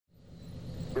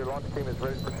Your launch team is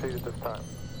ready to proceed at this time.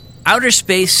 Outer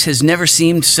space has never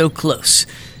seemed so close,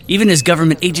 even as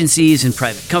government agencies and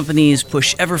private companies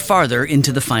push ever farther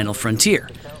into the final frontier.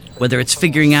 Whether it's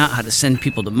figuring out how to send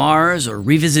people to Mars or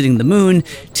revisiting the moon,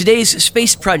 today's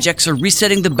space projects are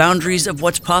resetting the boundaries of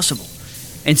what's possible.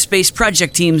 And space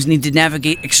project teams need to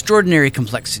navigate extraordinary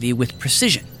complexity with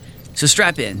precision. So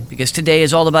strap in, because today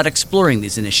is all about exploring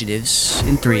these initiatives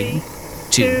in 3,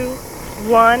 2,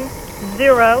 1,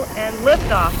 0, and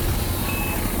liftoff.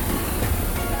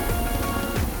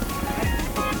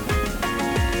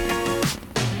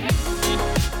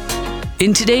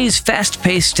 In today's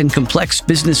fast-paced and complex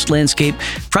business landscape,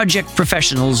 project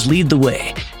professionals lead the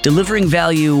way, delivering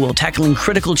value while tackling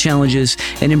critical challenges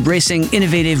and embracing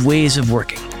innovative ways of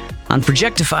working. On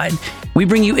Projectified, we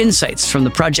bring you insights from the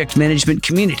project management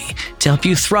community to help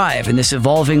you thrive in this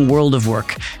evolving world of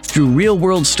work through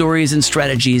real-world stories and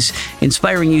strategies,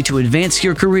 inspiring you to advance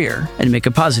your career and make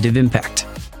a positive impact.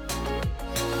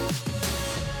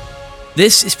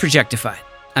 This is Projectified.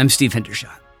 I'm Steve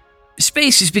Hendershot.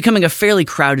 Space is becoming a fairly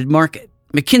crowded market.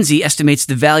 McKinsey estimates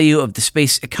the value of the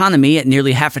space economy at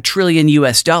nearly $500 billion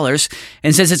US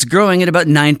and says it's growing at about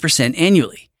 9%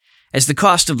 annually. As the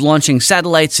cost of launching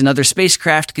satellites and other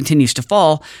spacecraft continues to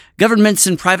fall, governments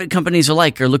and private companies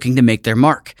alike are looking to make their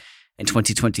mark. And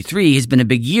 2023 has been a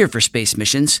big year for space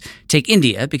missions, take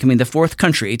India becoming the 4th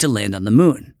country to land on the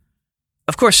moon.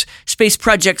 Of course, space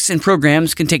projects and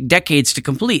programs can take decades to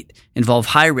complete, involve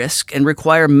high risk, and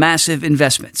require massive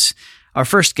investments. Our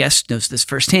first guest knows this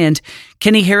firsthand.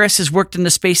 Kenneth Harris has worked in the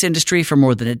space industry for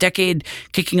more than a decade,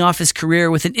 kicking off his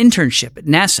career with an internship at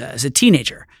NASA as a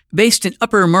teenager. Based in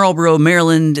Upper Marlboro,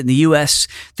 Maryland in the U.S.,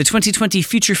 the 2020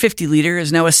 Future 50 leader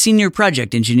is now a senior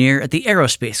project engineer at the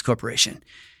Aerospace Corporation.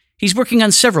 He's working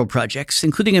on several projects,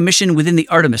 including a mission within the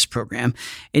Artemis program,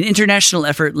 an international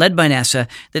effort led by NASA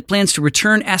that plans to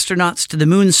return astronauts to the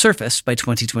moon's surface by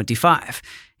 2025,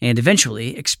 and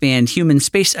eventually expand human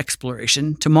space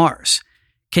exploration to Mars.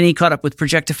 Kenny caught up with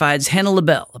Projectified's Hannah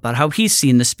LaBelle about how he's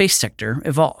seen the space sector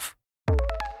evolve.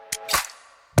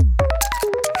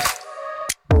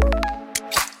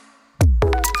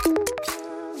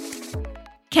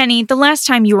 Kenny, the last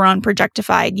time you were on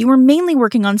Projectified, you were mainly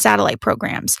working on satellite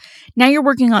programs. Now you're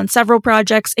working on several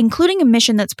projects, including a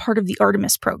mission that's part of the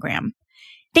Artemis program.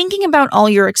 Thinking about all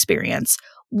your experience,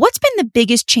 what's been the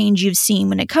biggest change you've seen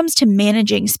when it comes to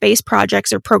managing space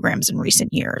projects or programs in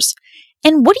recent years?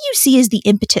 And what do you see as the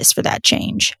impetus for that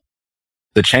change?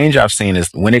 The change I've seen is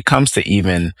when it comes to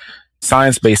even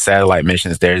science-based satellite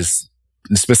missions, there's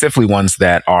specifically ones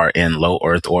that are in low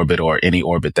Earth orbit or any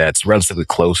orbit that's relatively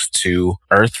close to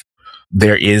Earth.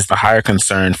 There is a higher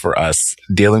concern for us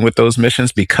dealing with those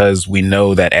missions because we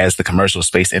know that as the commercial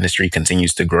space industry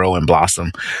continues to grow and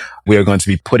blossom, we are going to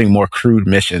be putting more crewed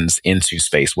missions into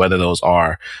space, whether those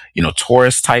are,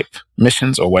 tourist type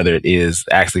missions or whether it is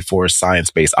actually for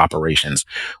science-based operations.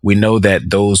 We know that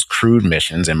those crewed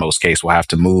missions, in most cases, will have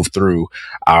to move through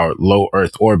our low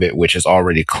Earth orbit, which is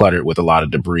already cluttered with a lot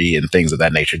of debris and things of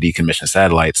that nature, decommissioned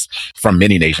satellites from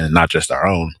many nations, not just our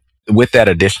own. With that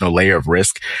additional layer of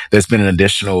risk, there's been an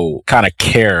additional kind of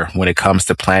care when it comes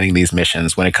to planning these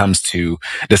missions, when it comes to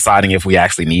deciding if we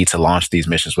actually need to launch these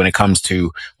missions, when it comes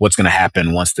to what's going to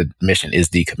happen once the mission is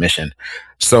decommissioned.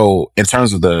 So in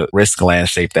terms of the risk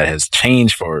landscape that has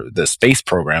changed for the space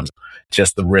programs,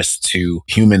 just the risk to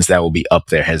humans that will be up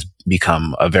there has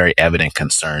become a very evident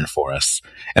concern for us.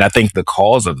 And I think the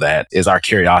cause of that is our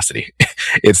curiosity.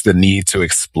 It's the need to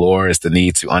explore. It's the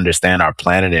need to understand our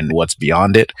planet and what's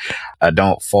beyond it. I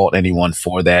don't fault anyone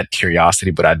for that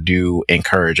curiosity, but I do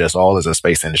encourage us all as a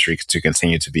space industry to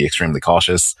continue to be extremely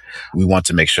cautious. We want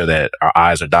to make sure that our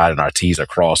I's are dotted and our T's are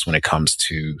crossed when it comes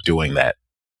to doing that.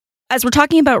 As we're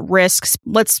talking about risks,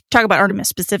 let's talk about Artemis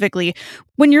specifically.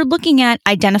 When you're looking at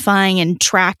identifying and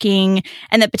tracking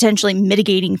and then potentially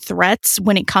mitigating threats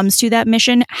when it comes to that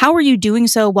mission, how are you doing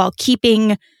so while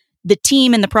keeping the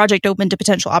team and the project open to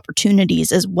potential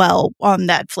opportunities as well on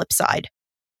that flip side?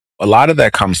 A lot of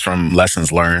that comes from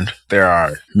lessons learned. There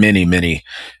are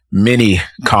many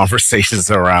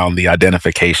conversations around the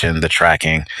identification, the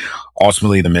tracking,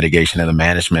 ultimately the mitigation and the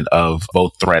management of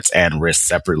both threats and risks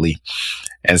separately.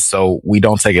 And so we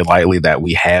don't take it lightly that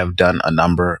we have done a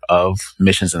number of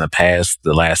missions in the past.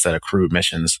 The last set of crewed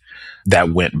missions that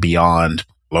went beyond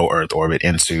low Earth orbit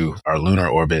into our lunar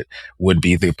orbit would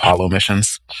be the Apollo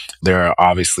missions. There are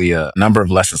obviously a number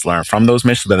of lessons learned from those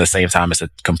missions, but at the same time, it's a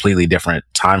completely different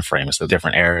time frame. It's a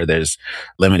different era. There's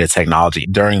limited technology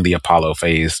during the Apollo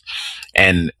phase.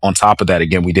 And on top of that,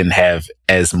 again, we didn't have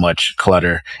as much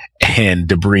clutter and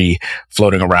debris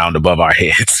floating around above our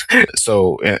heads.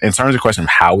 So in terms of the question of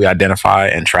how we identify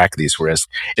and track these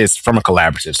risks, it's from a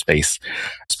collaborative space.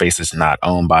 Space is not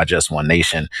owned by just one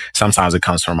nation. Sometimes it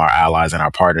comes from our allies and our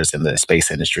partners in the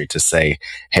space industry to say,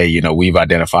 hey, we've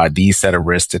identified these set of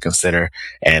risks to consider.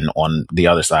 And on the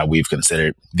other side, we've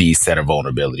considered these set of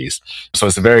vulnerabilities. So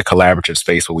it's a very collaborative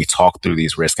space where we talk through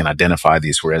these risks and identify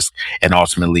these risks and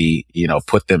ultimately,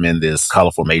 put them in this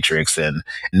colorful matrix and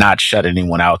not shut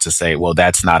anyone out to say, well,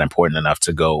 that's not important enough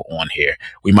to go on here.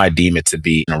 We might deem it to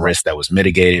be a risk that was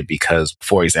mitigated because,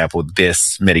 for example,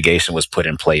 this mitigation was put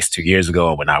in place 2 years ago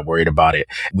and we're not worried about it.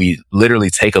 We literally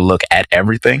take a look at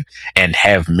everything and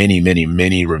have many, many,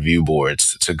 many review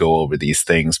boards to go over these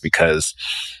things because,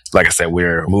 like I said,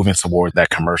 we're moving toward that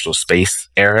commercial space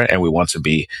era and we want to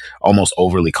be almost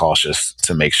overly cautious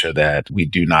to make sure that we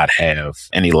do not have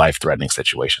any life-threatening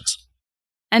situations.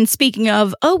 And speaking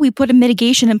of, we put a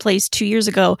mitigation in place 2 years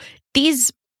ago,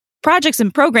 these projects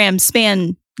and programs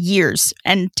span years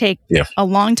and take a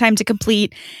long time to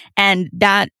complete. And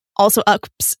that also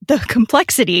ups the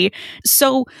complexity.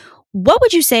 So what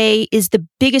would you say is the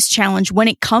biggest challenge when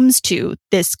it comes to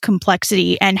this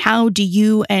complexity? And how do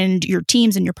you and your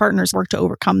teams and your partners work to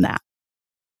overcome that?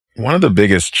 One of the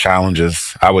biggest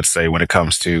challenges, I would say, when it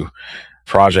comes to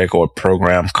project or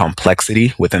program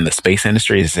complexity within the space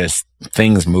industry is just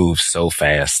things move so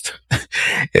fast.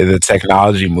 The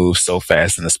technology moves so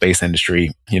fast in the space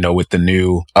industry, with the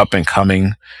new up and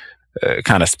coming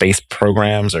kind of space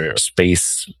programs or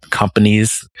space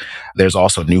companies. There's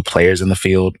also new players in the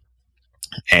field.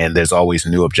 And there's always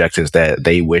new objectives that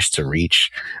they wish to reach,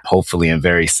 hopefully in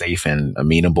very safe and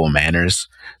amenable manners.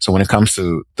 So when it comes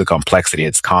to the complexity,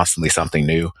 it's constantly something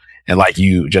new. And like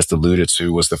you just alluded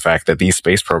to was the fact that these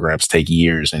space programs take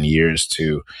years and years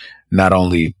to not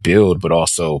only build, but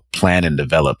also plan and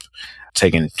develop.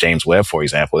 Taking James Webb, for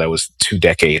example, that was 2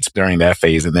 decades during that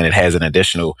phase. And then it has an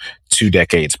additional 2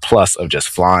 decades plus of just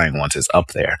flying once it's up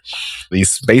there. These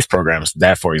space programs,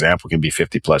 that, for example, can be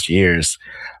 50 plus years,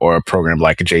 or a program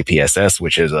like a JPSS,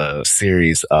 which is a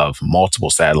series of multiple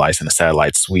satellites in a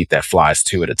satellite suite that flies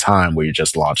 2 at a time, where you're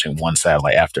just launching one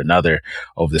satellite after another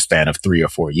over the span of 3 or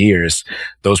 4 years.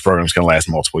 Those programs can last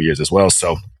multiple years as well.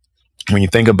 So when you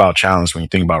think about challenge, when you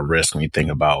think about risk, when you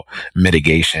think about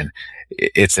mitigation,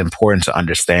 it's important to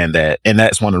understand that. And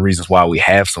that's one of the reasons why we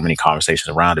have so many conversations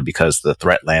around it, because the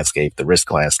threat landscape, the risk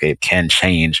landscape can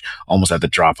change almost at the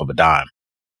drop of a dime.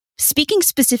 Speaking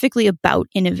specifically about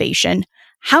innovation,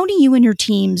 how do you and your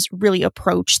teams really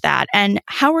approach that? And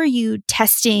how are you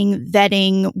testing,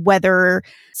 vetting whether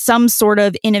some sort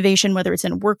of innovation, whether it's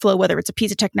in a workflow, whether it's a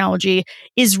piece of technology,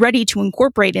 is ready to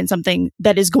incorporate in something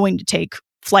that is going to take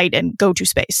flight and go to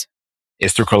space?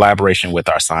 It's through collaboration with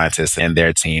our scientists and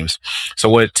their teams. So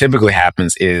what typically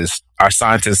happens is our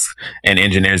scientists and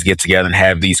engineers get together and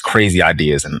have these crazy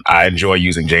ideas. And I enjoy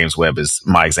using James Webb as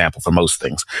my example for most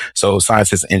things. So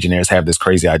scientists and engineers have this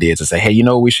crazy idea to say, hey, you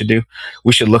know what we should do?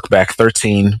 We should look back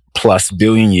 13 plus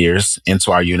billion years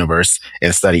into our universe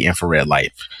and study infrared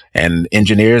light. And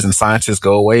engineers and scientists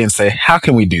go away and say, how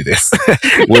can we do this?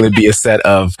 Will it be a set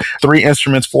of 3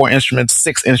 instruments, 4 instruments,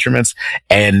 6 instruments?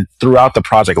 And throughout the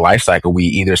project lifecycle, we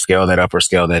either scale that up or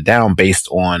scale that down based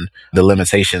on the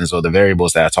limitations or the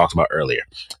variables that I talked about earlier.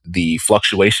 The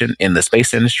fluctuation in the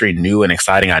space industry, new and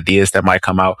exciting ideas that might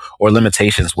come out, or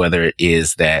limitations, whether it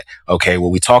is that, okay,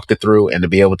 well, we talked it through, and to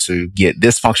be able to get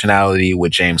this functionality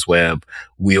with James Webb,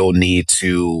 we'll need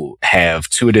to have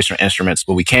 2 additional instruments,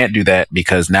 but we can't do that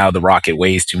because now the rocket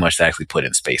weighs too much to actually put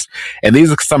in space. And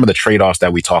these are some of the trade-offs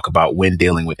that we talk about when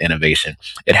dealing with innovation.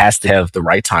 It has to have the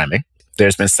right timing.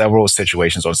 There's been several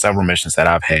situations on several missions that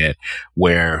I've had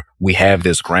where we have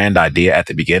this grand idea at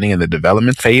the beginning in the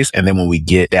development phase. And then when we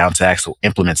get down to actual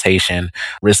implementation,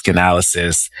 risk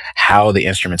analysis, how the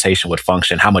instrumentation would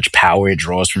function, how much power it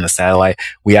draws from the satellite,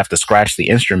 we have to scratch the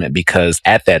instrument because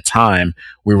at that time,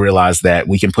 we realize that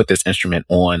we can put this instrument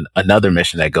on another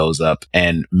mission that goes up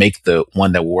and make the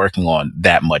one that we're working on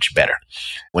that much better.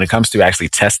 When it comes to actually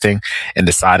testing and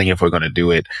deciding if we're going to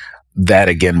do it, that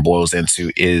again boils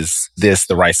into, is this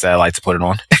the right satellite to put it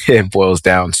on? It boils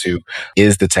down to,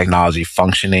 is the technology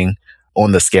functioning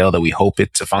on the scale that we hope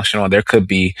it to function on? There could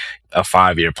be a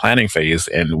 5-year planning phase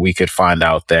and we could find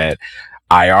out that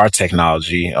IR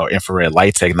technology or infrared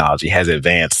light technology has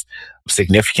advanced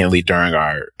significantly during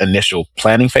our initial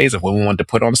planning phase of when we wanted to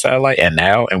put on the satellite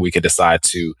and we could decide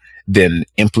to then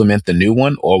implement the new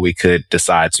one, or we could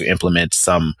decide to implement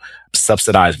some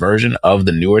subsidized version of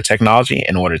the newer technology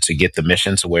in order to get the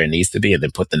mission to where it needs to be and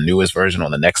then put the newest version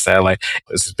on the next satellite.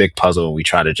 It's a big puzzle and we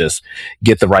try to just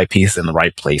get the right pieces in the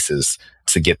right places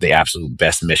to get the absolute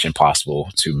best mission possible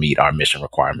to meet our mission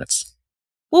requirements.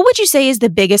 What would you say is the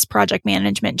biggest project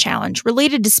management challenge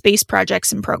related to space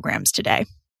projects and programs today?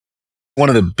 One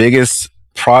of the biggest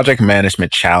project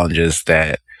management challenges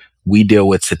that we deal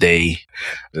with today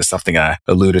is something I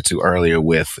alluded to earlier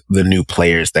with the new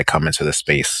players that come into the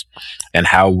space and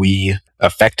how we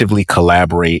effectively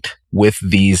collaborate with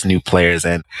these new players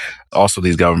and also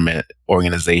these government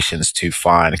organizations to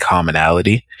find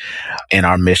commonality in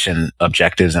our mission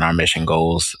objectives and our mission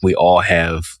goals. We all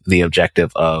have the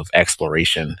objective of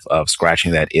exploration, of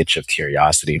scratching that itch of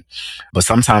curiosity, but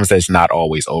sometimes there's not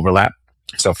always overlap.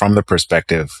 So from the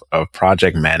perspective of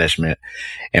project management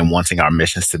and wanting our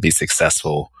missions to be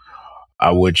successful,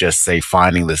 I would just say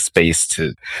finding the space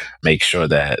to make sure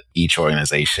that each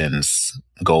organization's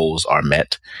goals are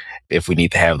met. If we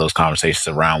need to have those conversations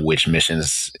around which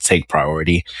missions take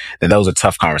priority, then those are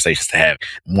tough conversations to have.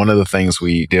 One of the things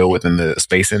we deal with in the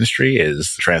space industry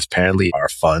is transparently our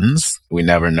funds. We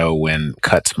never know when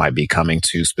cuts might be coming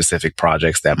to specific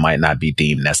projects that might not be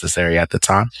deemed necessary at the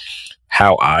time.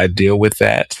 How I deal with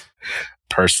that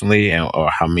personally, or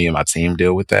how me and my team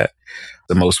deal with that,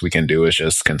 the most we can do is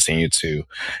just continue to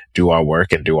do our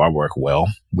work and do our work well.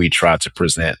 We try to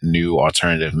present new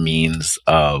alternative means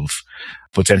of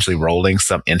potentially rolling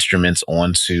some instruments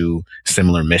onto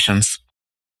similar missions.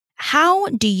 How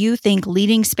do you think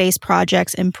leading space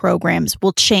projects and programs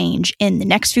will change in the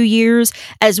next few years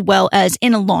as well as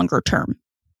in a longer term?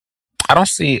 I don't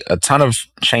see a ton of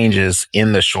changes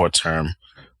in the short term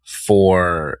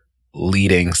for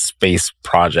leading space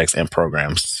projects and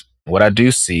programs. What I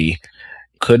do see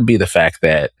could be the fact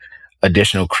that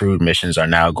additional crewed missions are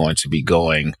now going to be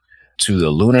going to the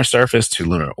lunar surface, to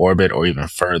lunar orbit, or even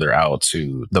further out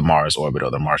to the Mars orbit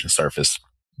or the Martian surface.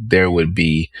 There would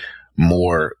be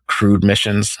more crewed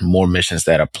missions, more missions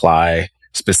that apply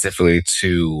specifically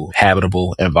to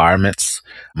habitable environments,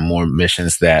 more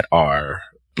missions that are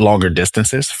longer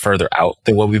distances, further out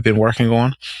than what we've been working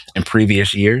on in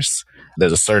previous years.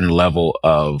 There's a certain level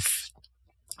of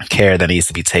care that needs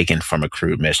to be taken from a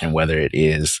crewed mission, whether it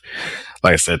is,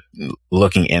 like I said,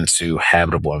 looking into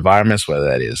habitable environments, whether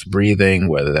that is breathing,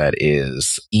 whether that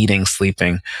is eating,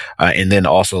 sleeping, and then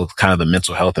also kind of the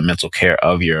mental health and mental care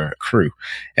of your crew.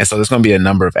 And so there's going to be a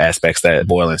number of aspects that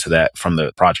boil into that from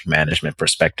the project management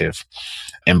perspective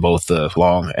in both the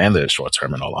long and the short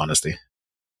term, in all honesty.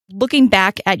 Looking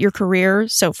back at your career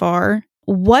so far,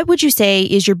 what would you say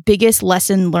is your biggest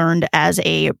lesson learned as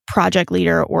a project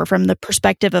leader or from the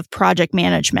perspective of project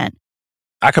management?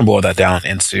 I can boil that down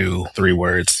into 3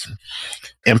 words: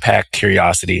 impact,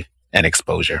 curiosity, and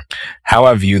exposure. How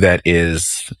I view that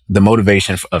is the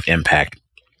motivation of impact.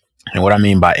 And what I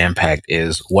mean by impact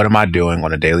is, what am I doing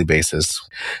on a daily basis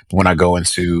when I go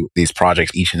into these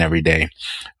projects each and every day?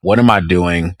 What am I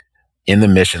doing in the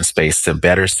mission space to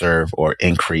better serve or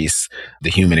increase the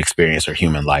human experience or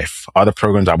human life? Are the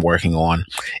programs I'm working on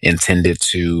intended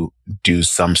to do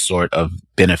some sort of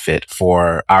benefit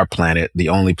for our planet, the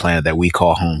only planet that we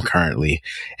call home currently,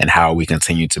 and how we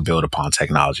continue to build upon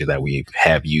technology that we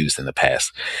have used in the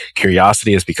past?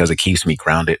 Curiosity is because it keeps me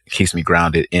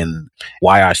grounded in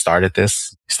why I started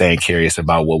this, staying curious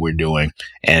about what we're doing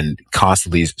and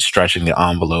constantly stretching the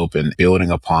envelope and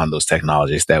building upon those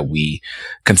technologies that we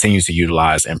continue to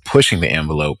utilize and pushing the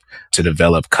envelope to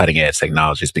develop cutting edge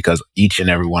technologies, because each and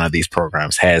every one of these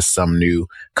programs has some new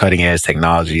cutting edge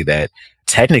technology that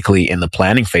technically in the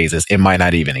planning phases, it might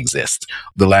not even exist.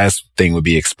 The last thing would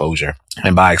be exposure.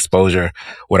 And by exposure,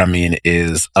 what I mean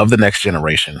is of the next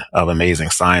generation of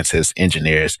amazing scientists,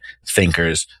 engineers,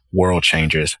 thinkers, world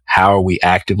changers, how are we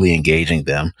actively engaging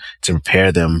them to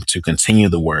prepare them to continue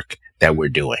the work that we're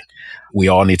doing? We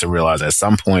all need to realize at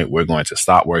some point we're going to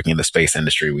stop working in the space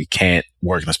industry. We can't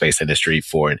work in the space industry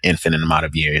for an infinite amount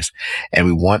of years. And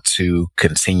we want to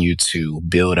continue to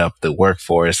build up the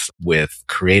workforce with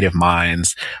creative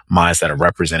minds that are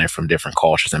represented from different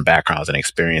cultures and backgrounds and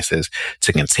experiences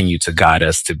to continue to guide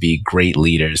us to be great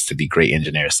leaders, to be great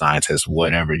engineers, scientists,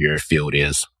 whatever your field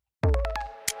is.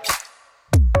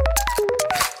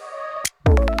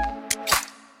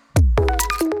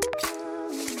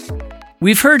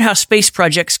 We've heard how space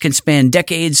projects can span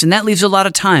decades, and that leaves a lot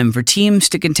of time for teams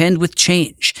to contend with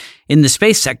change in the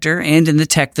space sector and in the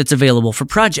tech that's available for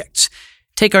projects.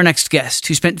 Take our next guest,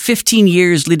 who spent 15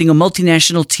 years leading a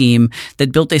multinational team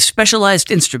that built a specialized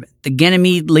instrument, the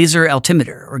Ganymede Laser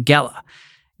Altimeter, or GALA.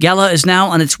 GALA is now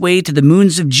on its way to the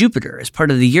moons of Jupiter as part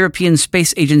of the European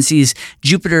Space Agency's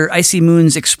Jupiter Icy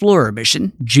Moons Explorer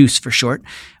mission, JUICE for short,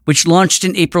 which launched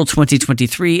in April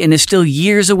 2023 and is still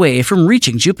years away from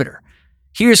reaching Jupiter.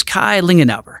 Here's Kay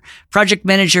Lingenauber, project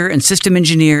manager and system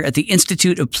engineer at the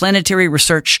Institute of Planetary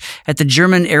Research at the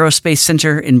German Aerospace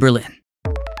Center in Berlin.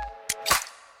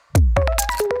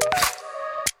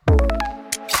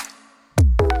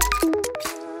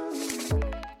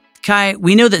 Kay,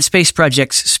 we know that space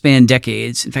projects span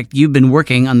decades. In fact, you've been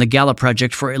working on the GALA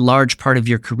project for a large part of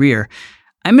your career.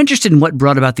 I'm interested in what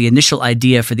brought about the initial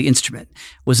idea for the instrument.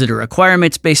 Was it a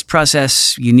requirements-based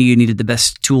process? You knew you needed the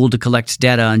best tool to collect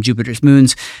data on Jupiter's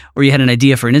moons, or you had an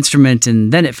idea for an instrument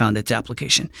and then it found its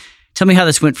application. Tell me how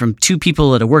this went from 2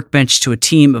 people at a workbench to a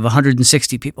team of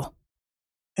 160 people.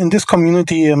 In this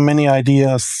community, many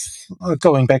ideas are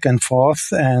going back and forth,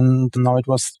 and now it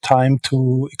was time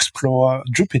to explore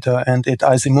Jupiter and its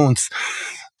icy moons.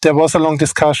 There was a long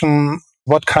discussion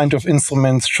what kind of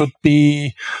instruments should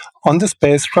be on the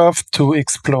spacecraft to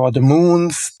explore the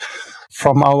moons.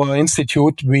 From our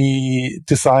institute, we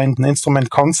designed an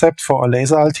instrument concept for a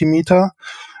laser altimeter,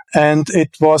 and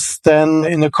it was then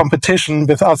in a competition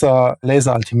with other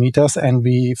laser altimeters, and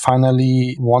we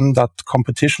finally won that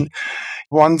competition.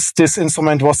 Once this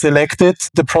instrument was selected,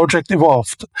 the project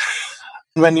evolved.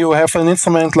 When you have an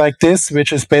instrument like this,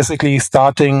 which is basically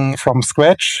starting from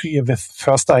scratch with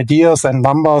first ideas and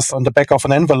numbers on the back of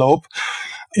an envelope,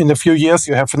 in a few years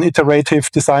you have an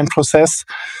iterative design process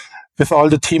with all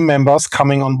the team members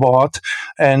coming on board,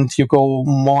 and you go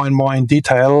more and more in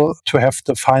detail to have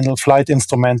the final flight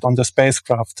instrument on the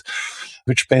spacecraft,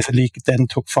 which basically then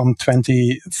took from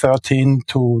 2013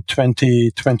 to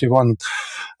 2021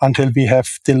 until we have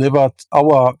delivered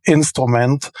our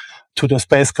instrument to the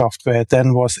spacecraft, where it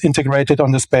then was integrated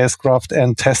on the spacecraft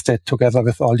and tested together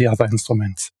with all the other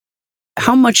instruments.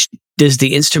 How much does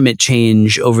the instrument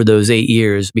change over those 8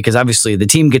 years? Because obviously the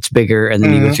team gets bigger and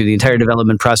then you go through the entire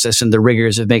development process and the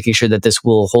rigors of making sure that this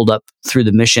will hold up through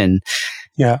the mission.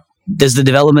 Yeah. Does the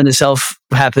development itself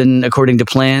happen according to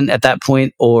plan at that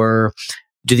point, or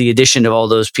do the addition of all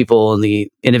those people and the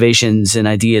innovations and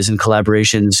ideas and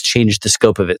collaborations change the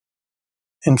scope of it?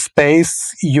 In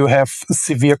space, you have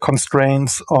severe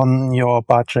constraints on your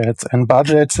budgets, and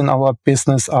budgets in our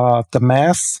business are the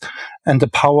mass and the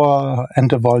power and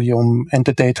the volume and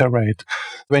the data rate.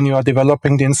 When you are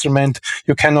developing the instrument,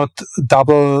 you cannot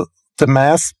double the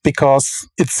mass because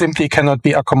it simply cannot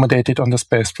be accommodated on the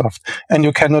spacecraft, and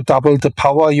you cannot double the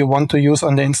power you want to use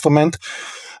on the instrument.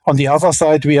 On the other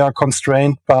side, we are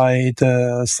constrained by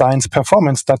the science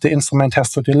performance that the instrument has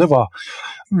to deliver.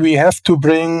 We have to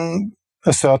bring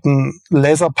a certain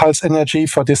laser pulse energy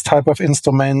for this type of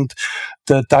instrument.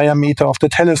 The diameter of the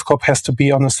telescope has to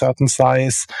be on a certain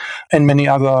size, and many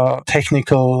other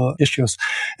technical issues.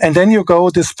 And then you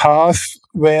go this path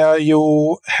where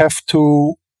you have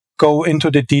to go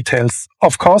into the details.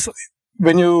 Of course,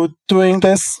 when you're doing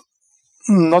this,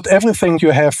 not everything you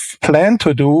have planned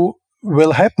to do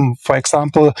will happen. For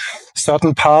example,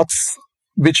 certain parts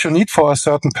which you need for a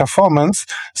certain performance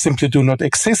simply do not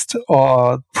exist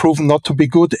or prove not to be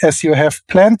good as you have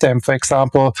planned them. For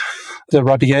example, the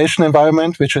radiation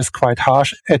environment, which is quite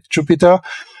harsh at Jupiter,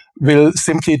 will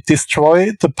simply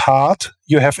destroy the part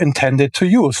you have intended to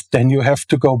use. Then you have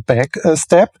to go back a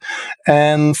step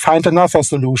and find another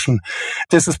solution.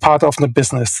 This is part of the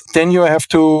business. Then you have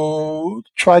to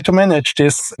try to manage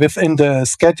this within the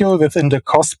schedule, within the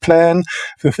cost plan,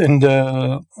 within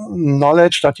the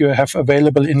knowledge that you have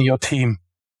available in your team.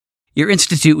 Your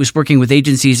institute was working with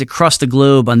agencies across the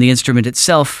globe on the instrument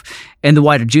itself and the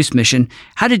wider JUICE mission.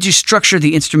 How did you structure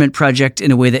the instrument project in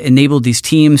a way that enabled these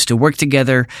teams to work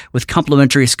together with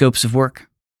complementary scopes of work?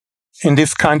 In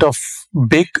this kind of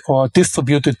big or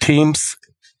distributed teams,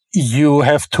 you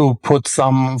have to put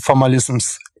some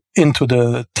formalisms into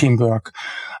the teamwork.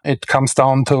 It comes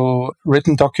down to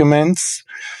written documents,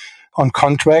 on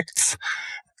contracts,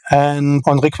 and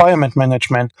on requirement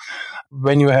management.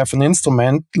 When you have an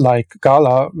instrument like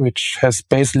GALA, which has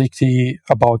basically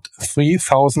about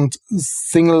 3,000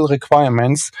 single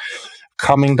requirements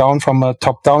coming down from a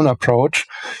top-down approach,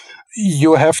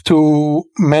 you have to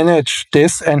manage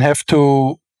this and have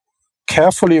to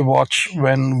carefully watch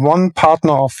when one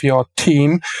partner of your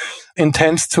team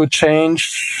intends to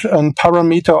change a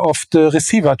parameter of the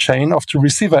receiver chain, of the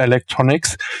receiver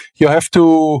electronics. You have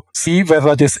to see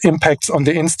whether this impacts on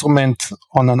the instrument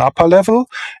on an upper level.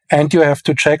 And you have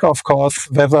to check, of course,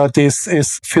 whether this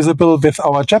is feasible with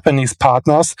our Japanese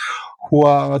partners who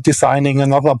are designing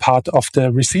another part of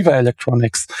the receiver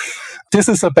electronics. This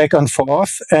is a back and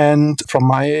forth, and from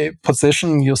my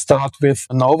position, you start with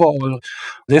an overall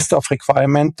list of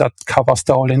requirements that covers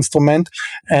the whole instrument,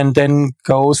 and then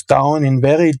goes down in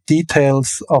very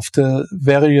details of the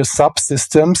various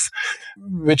subsystems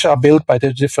which are built by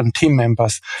the different team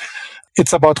members.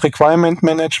 It's about requirement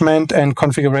management and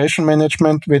configuration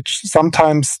management, which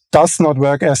sometimes does not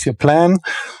work as you plan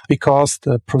because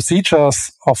the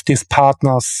procedures of these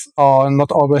partners are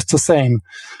not always the same.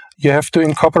 You have to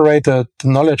incorporate the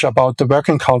knowledge about the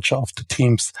working culture of the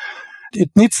teams. It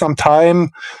needs some time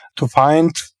to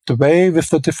find the way with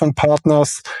the different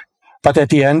partners, but at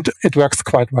the end, it works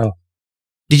quite well.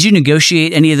 Did you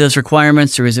negotiate any of those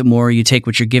requirements, or is it more you take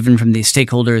what you're given from these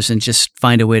stakeholders and just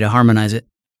find a way to harmonize it?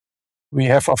 We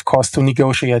have, of course, to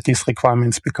negotiate these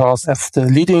requirements because as the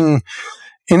leading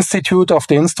institute of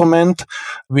the instrument,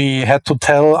 we had to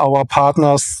tell our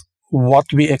partners what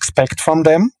we expect from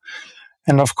them.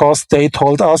 And of course, they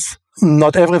told us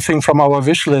not everything from our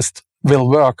wish list will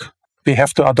work. We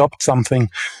have to adopt something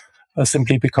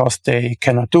simply because they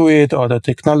cannot do it or the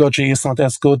technology is not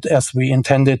as good as we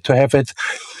intended to have it.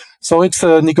 So it's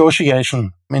a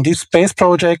negotiation. In these space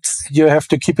projects, you have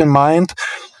to keep in mind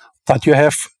that you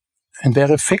have a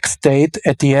very fixed date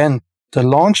at the end. The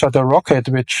launcher, the rocket,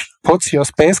 which puts your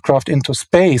spacecraft into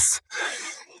space,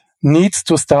 needs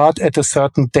to start at a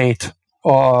certain date,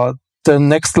 or the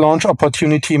next launch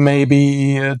opportunity may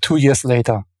be 2 years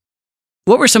later.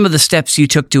 What were some of the steps you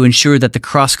took to ensure that the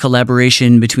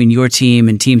cross-collaboration between your team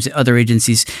and teams at other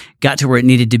agencies got to where it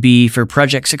needed to be for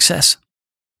project success?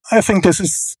 I think this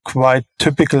is quite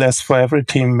typical as for every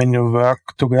team. When you work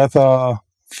together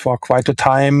for quite a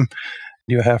time,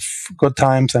 you have good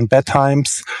times and bad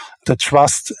times. The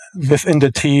trust within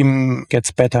the team gets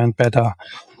better and better.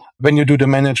 When you do the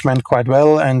management quite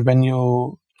well and when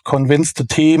you convince the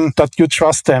team that you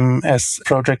trust them as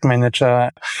project manager.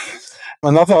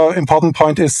 Another important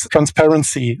point is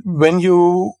transparency. When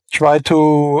you try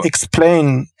to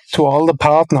explain to all the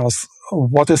partners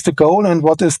what is the goal and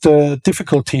what is the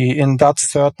difficulty in that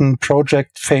certain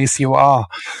project phase you are,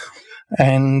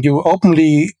 and you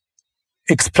openly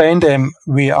explain them,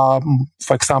 we are,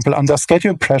 for example, under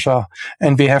schedule pressure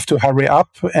and we have to hurry up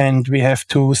and we have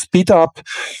to speed up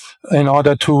in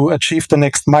order to achieve the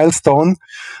next milestone.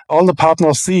 All the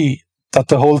partners see that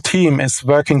the whole team is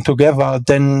working together,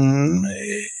 then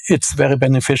it's very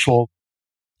beneficial.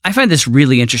 I find this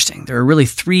really interesting. There are really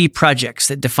 3 projects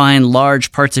that define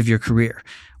large parts of your career.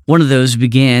 One of those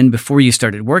began before you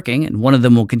started working, and one of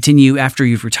them will continue after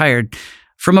you've retired.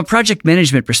 From a project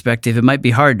management perspective, it might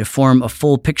be hard to form a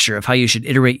full picture of how you should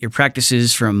iterate your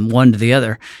practices from one to the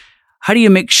other. How do you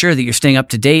make sure that you're staying up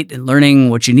to date and learning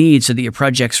what you need so that your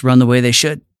projects run the way they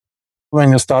should?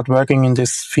 When you start working in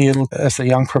this field as a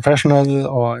young professional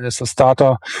or as a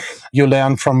starter, you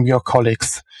learn from your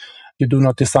colleagues. You do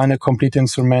not design a complete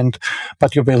instrument,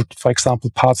 but you build, for example,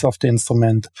 parts of the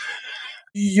instrument.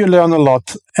 You learn a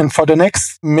lot. And for the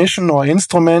next mission or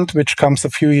instrument, which comes a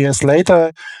few years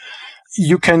later,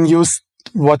 you can use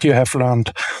what you have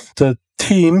learned. The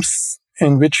teams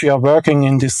in which you are working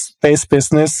in this space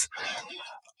business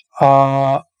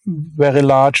are very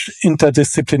large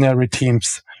interdisciplinary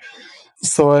teams.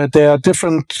 So there are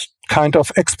different kind of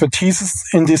expertises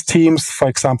in these teams. For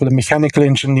example, a mechanical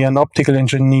engineer, an optical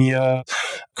engineer,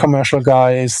 commercial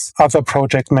guys, other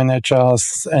project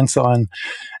managers, and so on.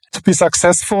 To be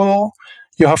successful,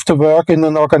 you have to work in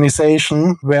an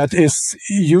organization where it is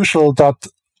usual that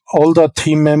older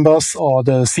team members or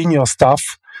the senior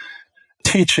staff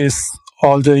teaches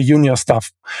all the junior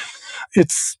staff.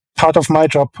 It's part of my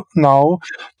job now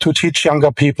to teach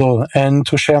younger people and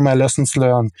to share my lessons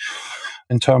learned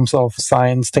in terms of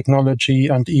science, technology,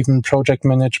 and even project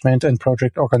management and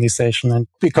project organization. And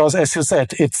because, as you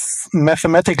said, it's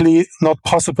mathematically not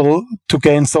possible to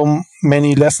gain so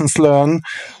many lessons learned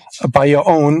by your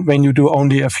own when you do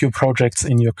only a few projects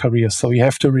in your career. So you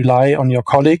have to rely on your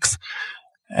colleagues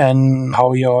and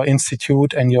how your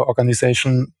institute and your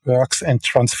organization works and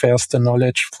transfers the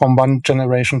knowledge from one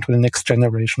generation to the next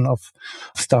generation of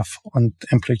staff and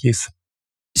employees.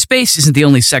 Space isn't the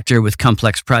only sector with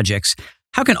complex projects.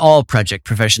 How can all project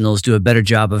professionals do a better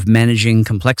job of managing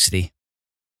complexity?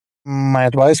 My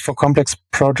advice for complex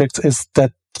projects is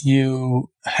that you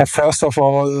have, first of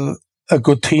all, a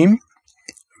good team,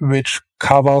 which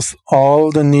covers all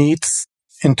the needs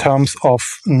in terms of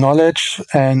knowledge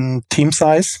and team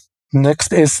size.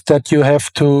 Next is that you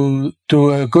have to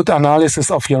do a good analysis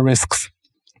of your risks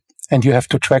and you have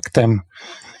to track them.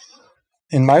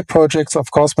 In my projects,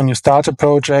 of course, when you start a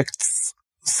project,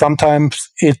 sometimes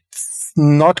it's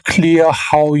not clear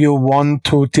how you want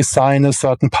to design a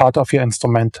certain part of your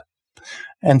instrument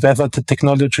and whether the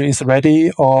technology is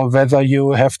ready or whether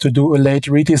you have to do a late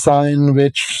redesign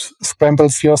which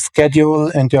scrambles your schedule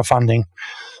and your funding.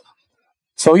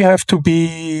 So you have to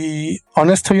be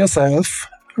honest to yourself,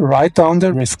 write down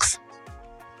the risks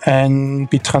and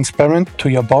be transparent to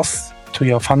your boss, to to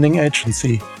your funding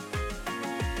agency.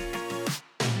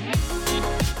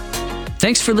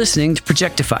 Thanks for listening to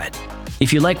Projectified.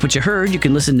 If you like what you heard, you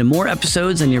can listen to more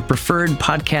episodes on your preferred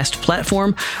podcast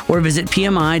platform or visit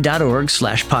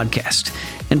pmi.org/podcast.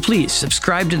 And please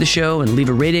subscribe to the show and leave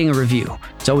a rating or review.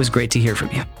 It's always great to hear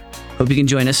from you. Hope you can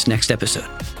join us next episode.